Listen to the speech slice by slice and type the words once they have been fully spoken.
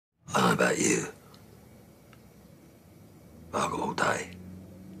I don't know about you, but I've got all day.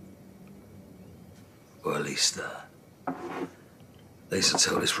 Or at least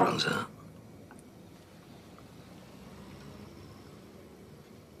until this runs out.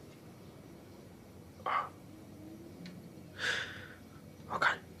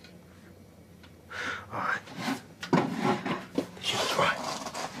 Okay. All right. She was right.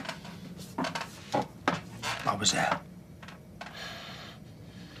 I was there.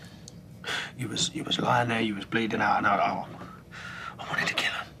 You was lying there, you was bleeding out, and I wanted to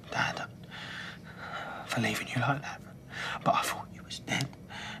kill him, Dad, for leaving you like that. But I thought you was dead,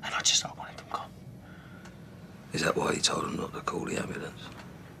 and I wanted him gone. Is that why you told him not to call the ambulance?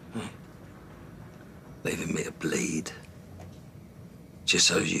 Leaving me to bleed, just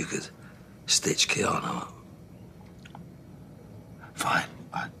so you could stitch Keanu up? Fine.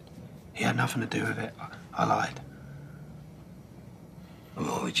 He had nothing to do with it. I lied. And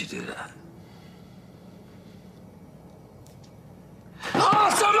why would you do that?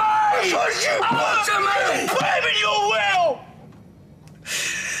 Answer me! Answer me! Put him in your will!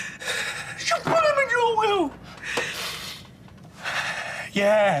 You put him in your will!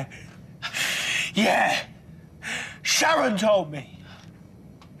 Yeah. Yeah. Sharon told me.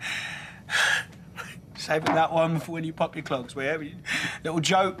 Saving that one for when you pop your clogs, will you? Little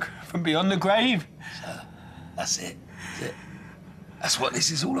joke from beyond the grave. So, that's it, is it? That's what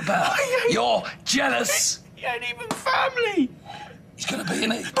this is all about. You're jealous. He ain't even family. He's gonna be,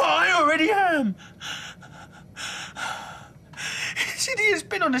 isn't he? But I already am. This idiot's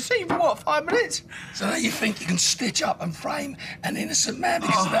been on the scene for, what, 5 minutes? So now you think you can stitch up and frame an innocent man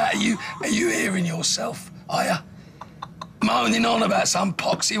because of that? Are you hearing yourself, are you? Moaning on about some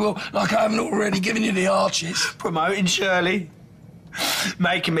poxy, well, like I haven't already given you the arches. Promoting Shirley.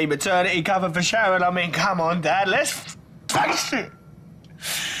 Making me maternity cover for Sharon. I mean, come on, Dad, let's face it.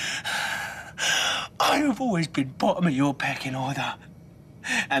 I have always been bottom of your pecking order.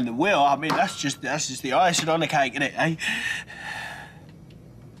 And the will, I mean, that's just the icing on the cake, isn't it, eh?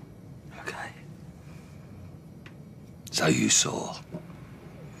 Okay. So you saw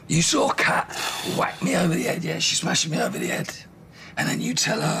Kat whack me over the head, yeah? She smashed me over the head. And then you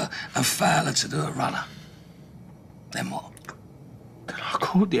tell her and Fowler to do a runner. Then what? Then I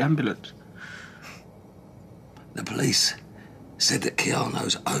called the ambulance. The police said that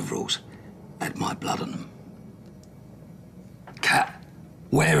Keanu's overalls had my blood on them. Kat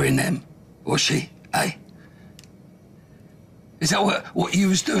wearing them, was she, eh? Is that what you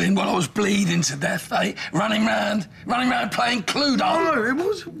was doing while I was bleeding to death, eh? Running round playing Cluedo? No, it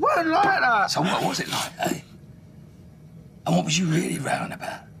wasn't like that. So what was it like, eh? And what was you really rowing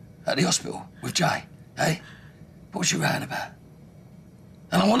about? At the hospital with Jay, eh? What was you rowing about?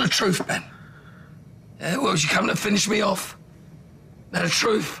 And I want the truth, Ben. Yeah, well, was you coming to finish me off? Now, the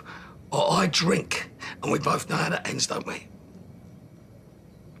truth, or I drink, and we both know how that ends, don't we?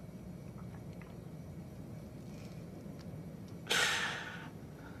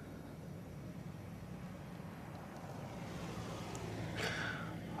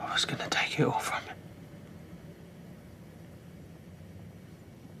 I was gonna take it all from him.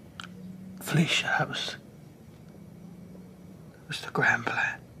 Felicia, that was the grand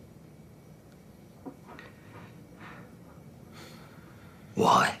plan.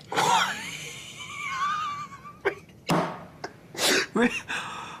 Why?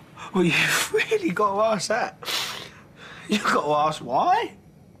 Well, you've really got to ask that. You've got to ask why.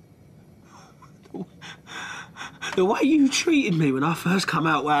 The way you treated me when I first come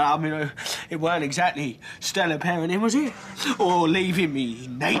out, well, I mean, it weren't exactly stellar parenting, was it? Or leaving me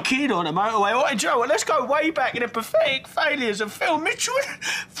naked on a motorway. What, Joe? Let's go way back in the pathetic failures of Phil Mitchell,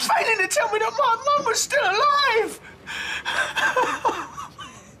 failing to tell me that my mum was still alive.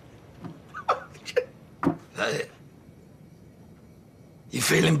 That it? You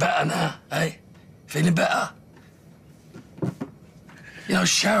feeling better now, eh? Feeling better? You know,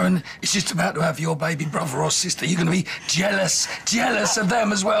 Sharon is just about to have your baby brother or sister. You're going to be jealous of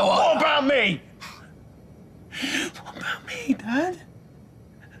them as well, What about me? What about me, Dad?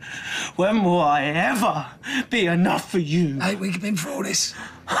 When will I ever be enough for you? Hey, we've been through all this.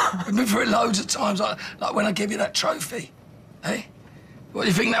 We've been through it loads of times, like when I gave you that trophy, eh? What, do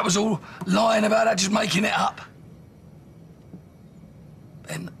you think that was all lying about that, just making it up?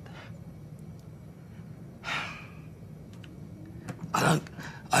 Ben, I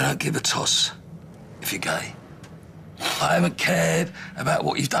don't give a toss if you're gay. I haven't cared about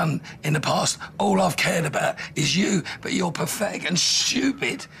what you've done in the past. All I've cared about is you, but your pathetic and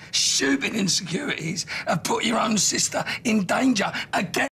stupid insecurities have put your own sister in danger again.